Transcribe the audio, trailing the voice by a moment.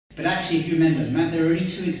But actually, if you remember, there are only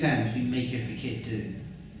 2 exams we make every kid do.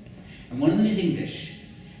 And one of them is English,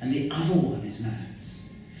 and the other one is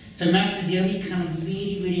maths. So maths is the only kind of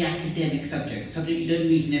really, really academic subject, something you don't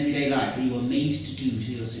meet in everyday life, that you are made to do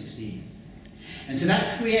till you're 16. And so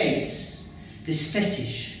that creates this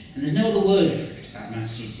fetish, and there's no other word for it about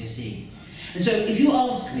maths GCSE. And so if you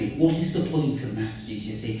ask me, what is the point of maths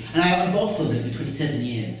GCSE? And I've often, over 27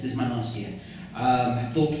 years, this is my last year,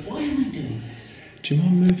 I've thought, why am I doing this? Do you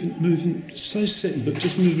mind moving, stay sitting, but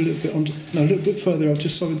just move a little bit on, no, a little bit further, I've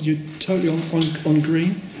just saw that you're totally on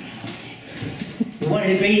green. You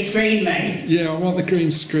wanted a green screen, mate? Yeah, I want the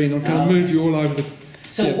green screen, I'm going to move you all over the...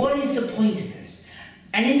 So what is the point of this?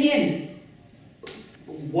 And in the end,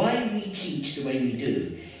 why we teach the way we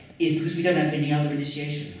do is because we don't have any other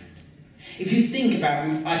initiation. If you think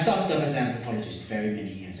about, I started off as an anthropologist very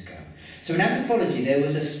many years ago. So in anthropology there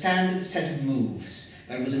was a standard set of moves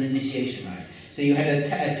that was an initiation rite. So you had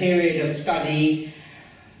a period of study,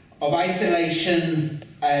 of isolation,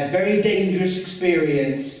 a very dangerous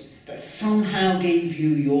experience that somehow gave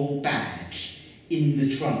you your badge in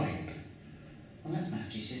the tribe. Well, that's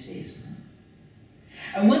maths GCSE, isn't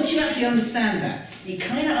it? And once you actually understand that, you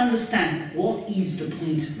kind of understand what is the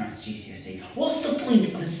point of maths GCSE. What's the point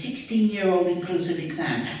of a 16-year-old inclusive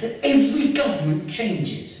exam that every government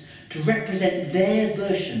changes to represent their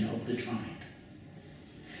version of the tribe?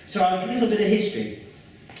 So a little bit of history.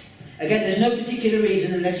 Again, there's no particular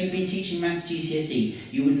reason, unless you've been teaching maths GCSE,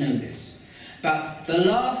 you would know this. But the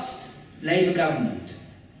last Labour government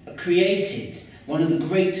created one of the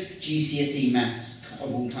great GCSE maths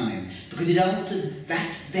of all time, because it answered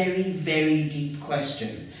that very, very deep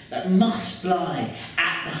question that must lie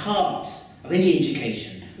at the heart of any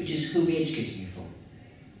education, which is, who are we educating you for?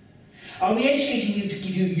 Are we educating you to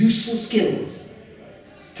give you useful skills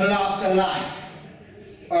to last a life?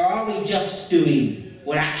 Or are we just doing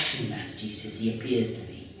what actually maths GCSE appears to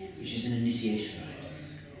be, which is an initiation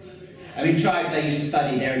rite? I mean, tribes I used to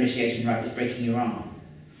study, their initiation rite was breaking your arm,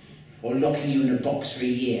 or locking you in a box for a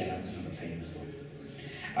year. That was another famous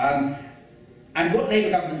one. And what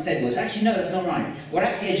Labour government said was, actually, no, that's not right. What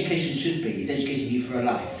actually education should be is educating you for a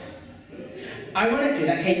life. Ironically,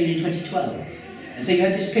 that came in 2012. And so you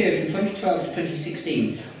had this period from 2012 to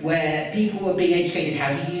 2016 where people were being educated how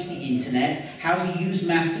to use the internet, how to use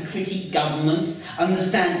maths to critique governments,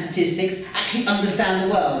 understand statistics, actually understand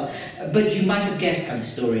the world. But you might have guessed how the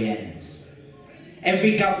story ends.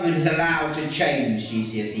 Every government is allowed to change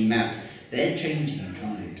GCSE maths. They're changing in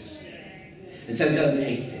tribes. And so Gove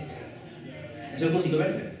hated it. And so of course he got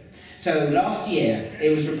rid of it. So last year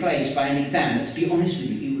it was replaced by an exam that, to be honest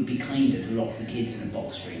with you, it would be kinder to lock the kids in a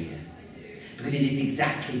box for a year. Because it is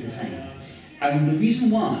exactly the same. And the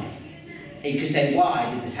reason why, you could say,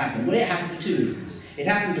 why did this happen? Well, it happened for 2 reasons. It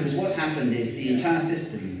happened because what's happened is the entire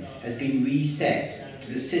system has been reset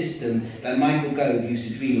to the system that Michael Gove used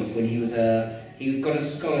to dream of when he got a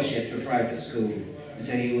scholarship to a private school. And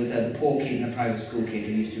so he was a poor kid and a private school kid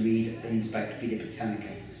who used to read an Encyclopedia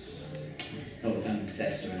Britannica. Not that I'm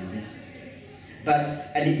obsessed or anything.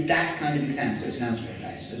 And it's that kind of exam, so it's an algebra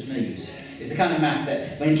test, so there's no use. It's the kind of maths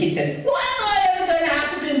that when a kid says, why am I ever going to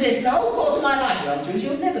have to do this in the whole course of my life? The answer is,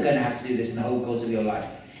 you're never going to have to do this in the whole course of your life,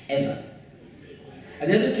 ever.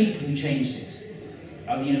 And the other people who changed it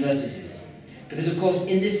are the universities. Because of course,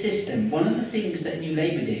 in this system, one of the things that New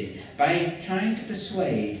Labour did, by trying to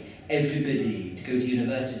persuade everybody to go to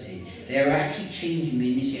university, they are actually changing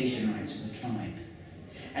the initiation rites of the tribe.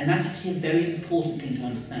 And that's actually a very important thing to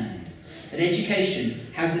understand. That education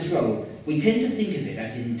has this role. We tend to think of it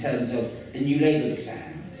as in terms of the New Labour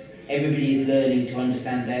exam. Everybody is learning to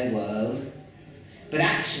understand their world. But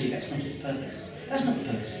actually, that's not its purpose. That's not the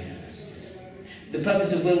purpose of universities. The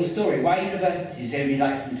purpose of Will's story, why universities, everybody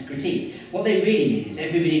likes them to critique. What they really mean is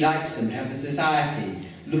everybody likes them to have the society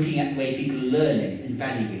looking at the way people are learning and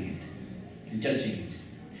valuing it and judging it.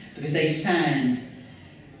 Because they stand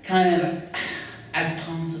kind of as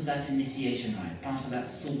part of that initiation rite, part of that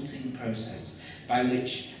sorting process by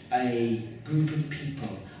which a group of people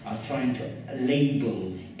are trying to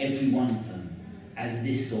label every one of them as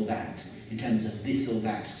this or that, in terms of this or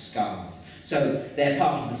that scars. So they're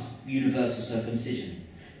part of this universal circumcision,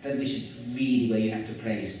 which is really where you have to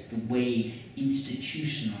place the way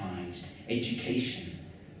institutionalised education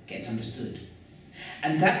gets understood.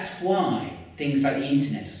 And that's why things like the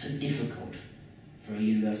internet are so difficult for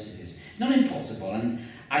universities. It's not impossible, and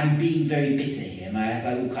I'm being very bitter here. I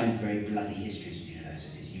have all kinds of very bloody histories in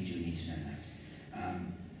universities. You do need to know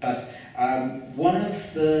that. One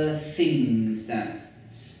of the things that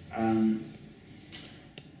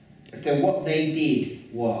what they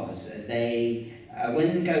did was they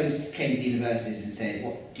when the Goes came to the universities and said,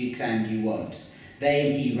 what exam do you want?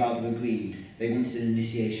 They and he rather agreed. They wanted an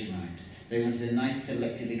initiation rite. They wanted a nice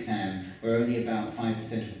selective exam where only about 5% of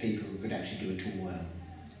the people could actually do it all well,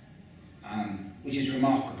 which is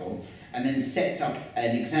remarkable, and then sets up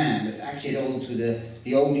an exam that's actually at odds with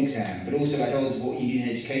the old exam, but also at odds with what you need an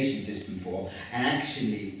education system for, and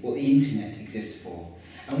actually what the internet exists for.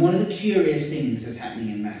 And one of the curious things that's happening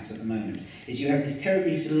in maths at the moment is you have this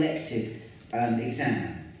terribly selective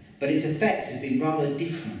exam, but its effect has been rather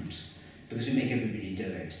different, because we make everybody do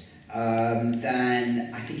it,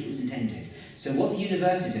 than I think it was intended. So what the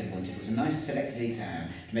universities had wanted was a nice selected exam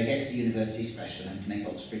to make Exeter University special, and to make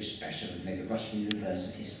Oxbridge special, and to make the Russian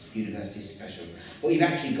universities special. What you've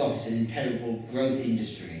actually got is an terrible growth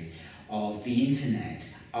industry of the internet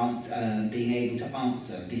being able to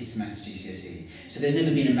answer this maths GCSE. So there's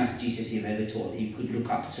never been a maths GCSE I've ever taught that you could look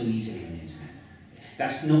up so easily on the internet.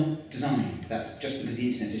 That's not designed, that's just because the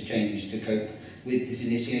internet has changed to cope with this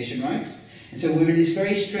initiation rite. And so we're in this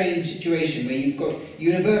very strange situation where you've got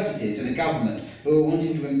universities and a government who are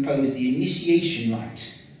wanting to impose the initiation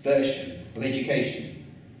rite version of education.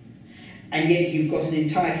 And yet you've got an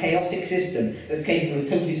entire chaotic system that's capable of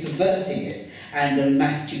totally subverting it, and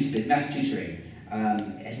maths tutoring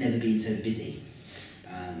has never been so busy.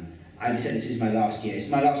 I said this is my last year. It's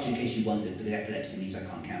my last year in case you wondered, because epilepsy means I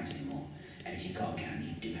can't count anymore. And if you can't count,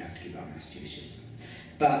 you do have to give up maths tuition.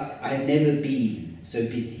 But I've never been so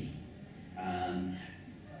busy.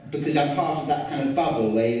 Because I'm part of that kind of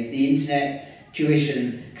bubble where the internet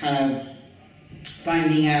tuition kind of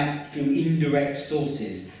finding out through indirect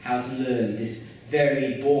sources how to learn this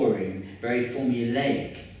very boring, very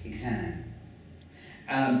formulaic exam.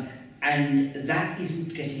 And that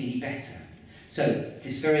isn't getting any better. So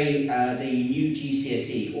this the new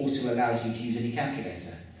GCSE also allows you to use any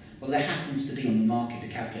calculator. Well, there happens to be on the market a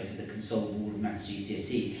calculator that can solve all of maths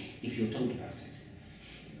GCSE if you're told about it.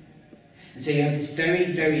 And so you have this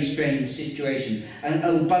very, very strange situation. And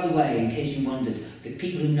oh, by the way, in case you wondered, the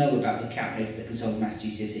people who know about the calculator that can solve maths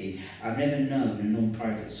GCSE, I've never known a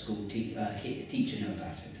non-private school teacher know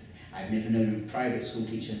about it. I've never known a private school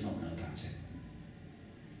teacher not know about it.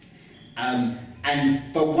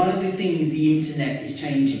 But one of the things the internet is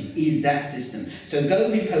changing is that system. So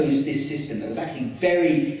Gove imposed this system that was actually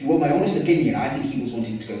very, well, my honest opinion, I think he was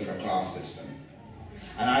wanting to go for a class system.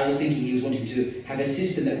 And I was thinking he was wanting to have a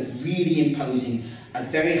system that was really imposing a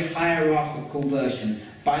very hierarchical version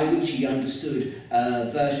by which he understood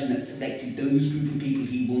a version that selected those group of people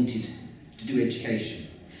he wanted to do education.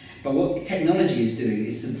 But what technology is doing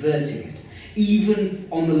is subverting it. Even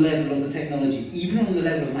on the level of the technology, even on the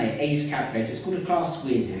level of my ACE calculator, it's called a class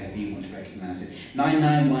whiz, however you want to recognise it,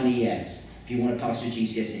 991ES, if you want to pass your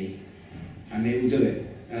GCSE, and it will do it.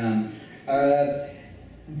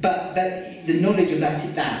 But the knowledge of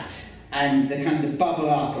that, and the kind of the bubble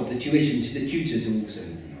up of the tuitions, the tutors will also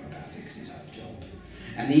know about it because it's our job.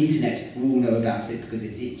 And the internet will all know about it because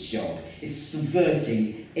it's its job. It's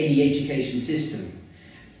subverting any education system.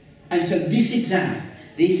 And so this exam,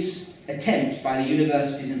 this attempt by the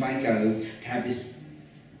universities and by Gove to have this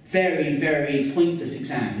very, very pointless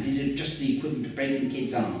exam that is just the equivalent of breaking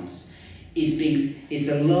kids' arms, is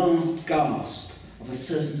the last gasp of a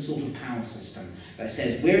certain sort of power system that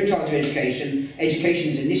says we're in charge of education, education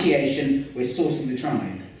is initiation, we're sorting the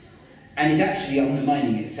tribe. And is actually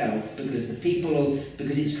undermining itself because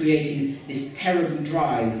because it's creating this terrible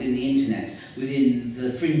drive within the internet, within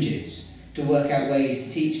the fringes, to work out ways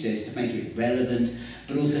to teach this, to make it relevant,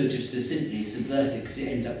 but also just to simply subvert it because it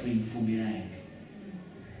ends up being formulaic.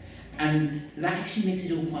 And that actually makes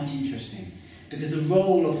it all quite interesting, because the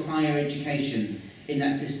role of higher education in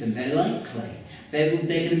that system, they're likely, they're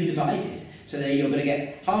going to be divided. So you're going to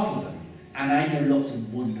get half of them. And I know lots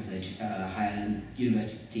of wonderful higher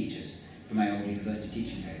university teachers from my old university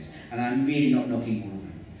teaching days, and I'm really not knocking all of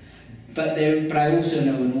them. But I also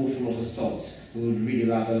know an awful lot of sods who would really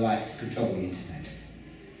rather like to control the internet.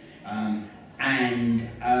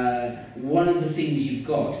 One of the things you've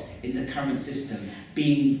got in the current system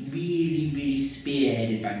being really, really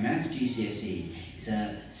spearheaded by Maths GCSE is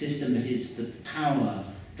a system that is the power,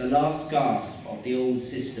 the last gasp of the old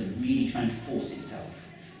system really trying to force itself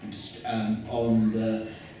on the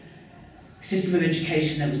system of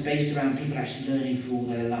education that was based around people actually learning for all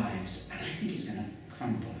their lives. And I think it's going to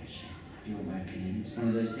crumble, actually, if you want my opinion. It's one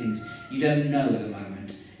of those things you don't know at the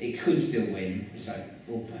moment. It could still win. It's like,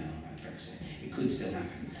 oh, well, like Brexit. It could still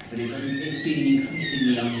happen. But it's feeling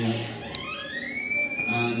increasingly unlikely.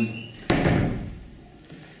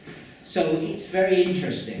 So it's very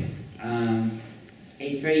interesting.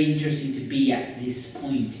 It's very interesting to be at this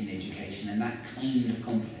point in education and that kind of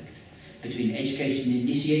conflict. between education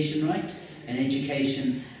initiation right and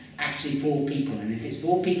education actually for people. And if it's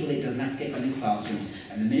for people, it doesn't have to get done in classrooms.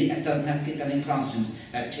 And the minute it doesn't have to get done in classrooms,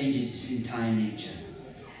 that changes its entire nature.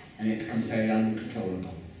 And it becomes very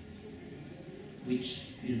uncontrollable. Which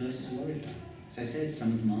universities are worried about. As I said,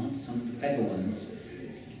 some of them aren't, some of the clever ones.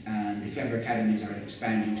 And the clever academies are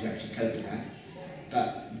expanding to actually cope with that.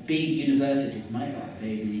 But big universities might not have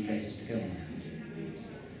very many places to go on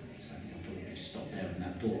that. So I think I'll probably just stop there on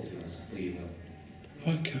that thought, for you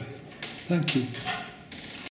will. Okay, thank you.